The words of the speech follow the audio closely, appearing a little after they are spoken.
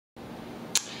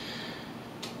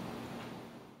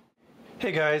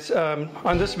Hey guys,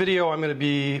 on this video I'm going to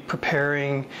be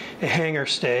preparing a hanger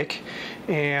steak,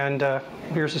 and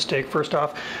here's the steak first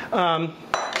off.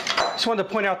 Just wanted to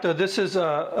point out though, this is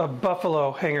a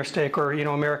buffalo hanger steak, or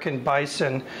American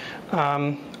bison.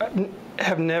 I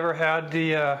have never had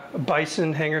the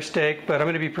bison hanger steak, but I'm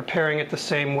going to be preparing it the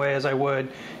same way as I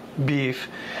would beef.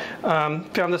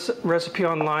 Found this recipe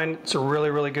online. It's a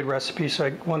really good recipe, so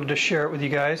I wanted to share it with you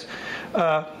guys.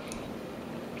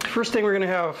 First thing, we're going to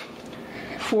have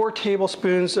 4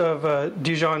 tablespoons of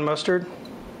Dijon mustard.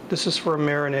 This is for a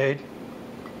marinade.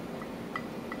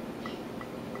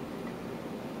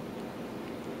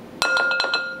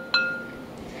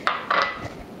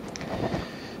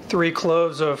 Three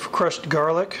cloves of crushed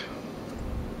garlic.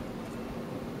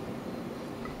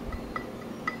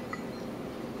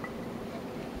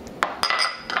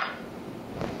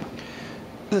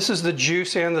 This is the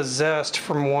juice and the zest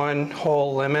from 1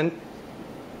 whole lemon.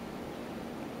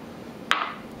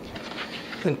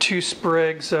 Then 2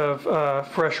 sprigs of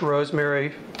fresh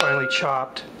rosemary, finely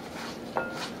chopped.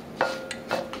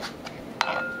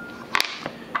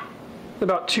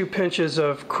 About 2 pinches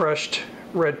of crushed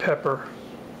red pepper,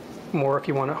 more if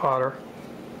you want it hotter.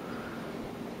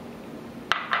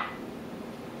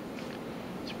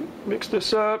 Let's mix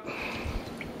this up.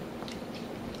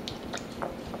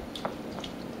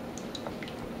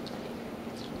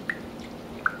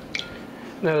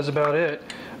 That is about it.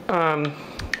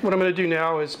 What I'm going to do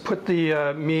now is put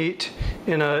the meat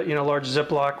in a large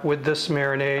Ziploc with this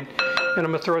marinade, and I'm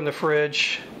going to throw it in the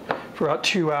fridge for about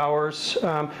 2 hours.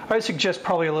 I suggest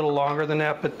probably a little longer than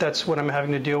that, but that's what I'm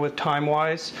having to deal with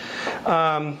time-wise.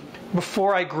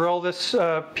 Before I grill this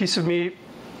piece of meat,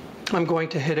 I'm going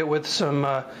to hit it with some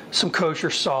kosher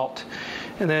salt.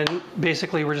 And then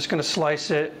basically we're just going to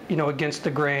slice it, against the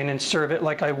grain and serve it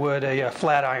like I would a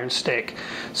flat iron steak.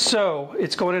 So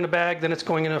it's going in a bag, then it's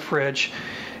going in a fridge.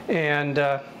 And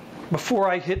before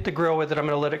I hit the grill with it, I'm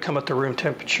going to let it come up to room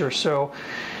temperature. So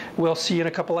we'll see you in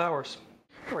a couple hours.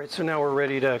 All right, so now we're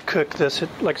ready to cook this.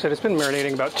 Like I said, it's been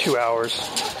marinating about 2 hours.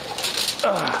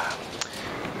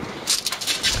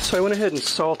 So I went ahead and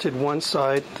salted one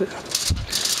side.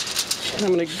 And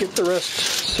I'm going to get the rest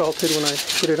salted when I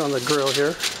put it on the grill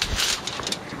here.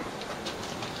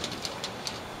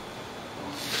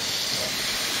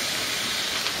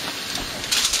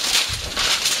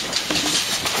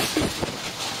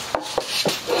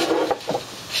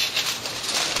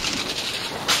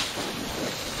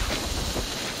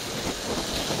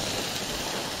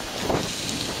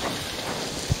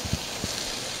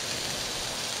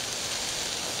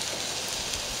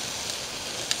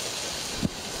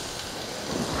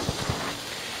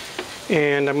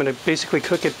 And I'm going to basically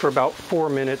cook it for about 4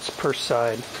 minutes per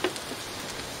side.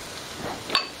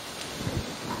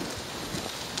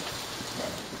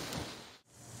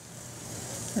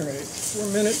 All right, 4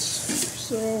 minutes or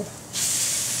so.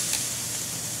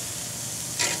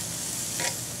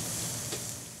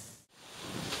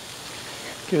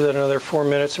 Give that another 4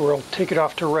 minutes and we'll take it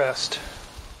off to rest.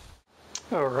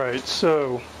 All right,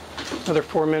 so another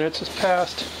 4 minutes has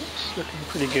passed. It's looking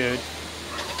pretty good.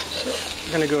 So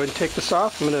I'm going to go ahead and take this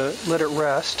off. I'm going to let it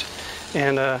rest,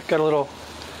 and got a little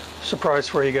surprise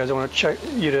for you guys. I want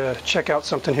to check out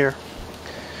something here.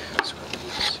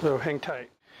 So hang tight.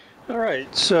 All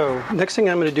right, so next thing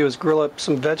I'm going to do is grill up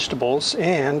some vegetables,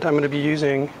 and I'm going to be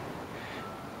using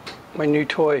my new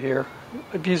toy here.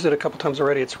 I've used it a couple times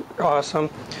already. It's awesome.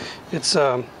 It's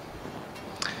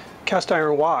cast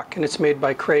iron wok, and it's made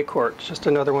by Craycort. It's just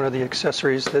another one of the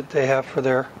accessories that they have for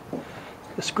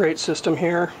this great system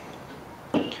here.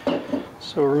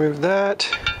 So remove that,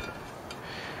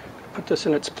 put this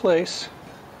in its place.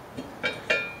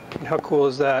 And how cool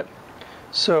is that?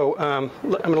 So I'm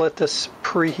going to let this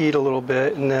preheat a little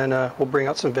bit, and then we'll bring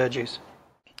out some veggies.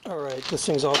 All right, this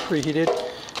thing's all preheated.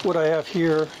 What I have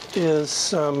here is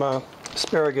some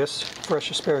asparagus,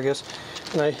 fresh asparagus,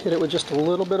 and I hit it with just a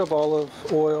little bit of olive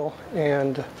oil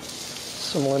and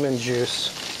some lemon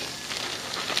juice.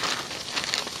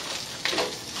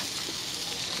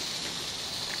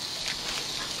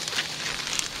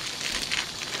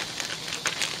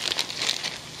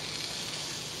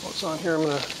 What's on here, I'm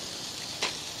going to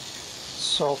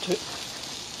salt it.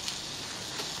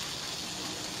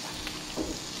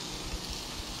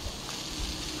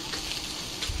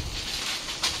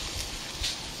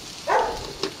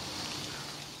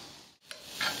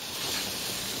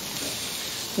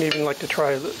 I even like to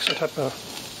try some type of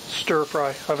stir fry,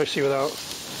 obviously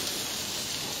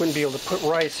wouldn't be able to put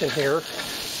rice in here,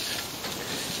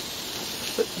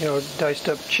 but diced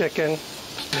up chicken,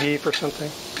 beef or something.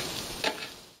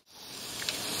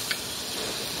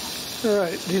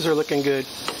 Alright, these are looking good.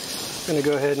 going to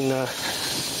go ahead and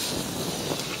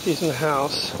these in the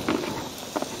house.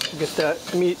 Get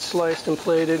that meat sliced and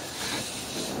plated.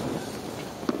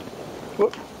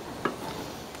 Whoop.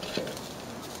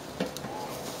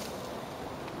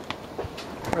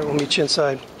 All right, we'll meet you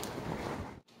inside.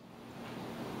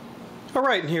 All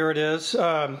right, and here it is.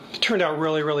 It turned out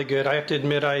really, really good. I have to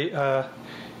admit, to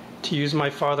use my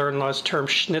father-in-law's term,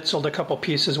 schnitzeled a couple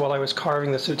pieces while I was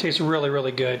carving this. It tastes really,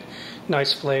 really good.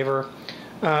 Nice flavor.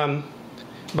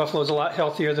 Buffalo's a lot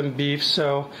healthier than beef,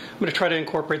 so I'm going to try to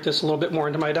incorporate this a little bit more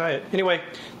into my diet. Anyway,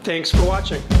 thanks for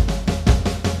watching.